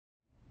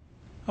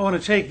I want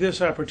to take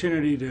this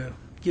opportunity to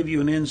give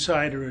you an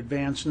insight or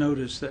advance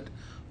notice that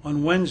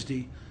on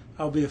Wednesday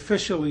I'll be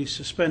officially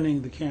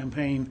suspending the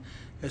campaign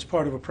as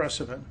part of a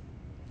press event.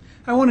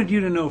 I wanted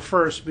you to know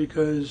first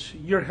because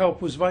your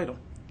help was vital.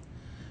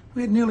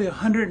 We had nearly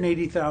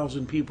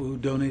 180,000 people who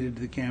donated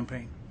to the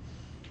campaign.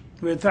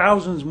 We had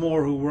thousands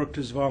more who worked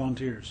as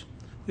volunteers.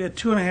 We had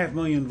 2.5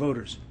 million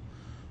voters,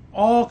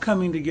 all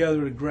coming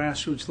together at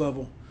grassroots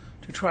level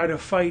to try to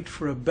fight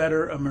for a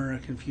better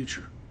American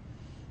future.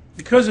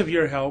 Because of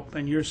your help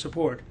and your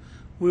support,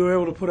 we were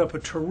able to put up a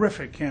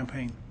terrific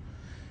campaign.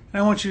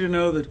 And I want you to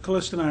know that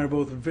Callista and I are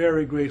both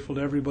very grateful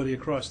to everybody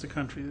across the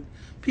country,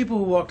 people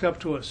who walked up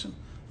to us and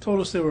told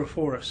us they were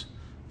for us,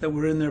 that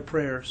we're in their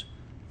prayers,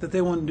 that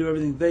they want to do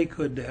everything they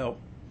could to help.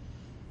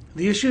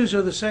 The issues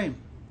are the same.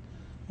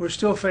 We're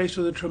still faced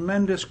with a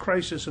tremendous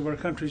crisis of our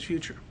country's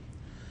future.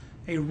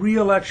 A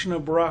re-election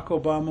of Barack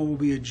Obama will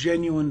be a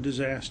genuine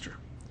disaster.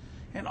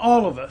 And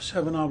all of us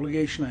have an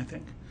obligation, I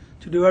think,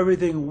 to do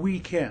everything we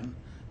can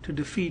to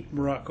defeat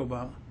Barack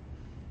Obama.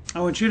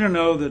 I want you to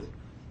know that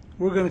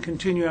we're going to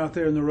continue out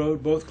there in the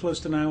road. Both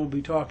Callista and I will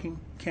be talking,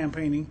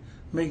 campaigning,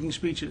 making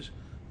speeches,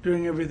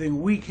 doing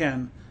everything we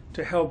can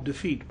to help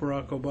defeat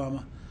Barack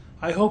Obama.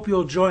 I hope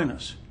you'll join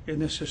us in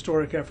this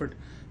historic effort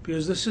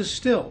because this is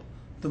still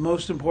the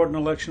most important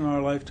election in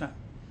our lifetime.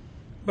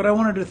 But I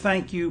wanted to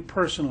thank you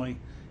personally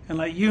and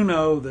let you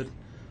know that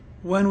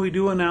when we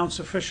do announce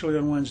officially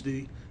on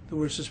Wednesday that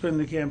we're suspending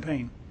the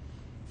campaign,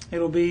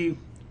 it'll be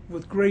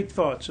with great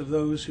thoughts of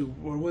those who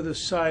were with us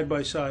side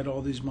by side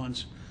all these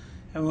months.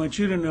 And I want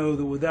you to know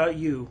that without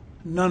you,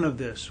 none of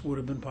this would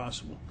have been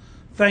possible.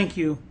 Thank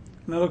you,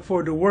 and I look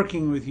forward to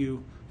working with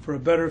you for a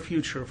better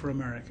future for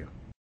America.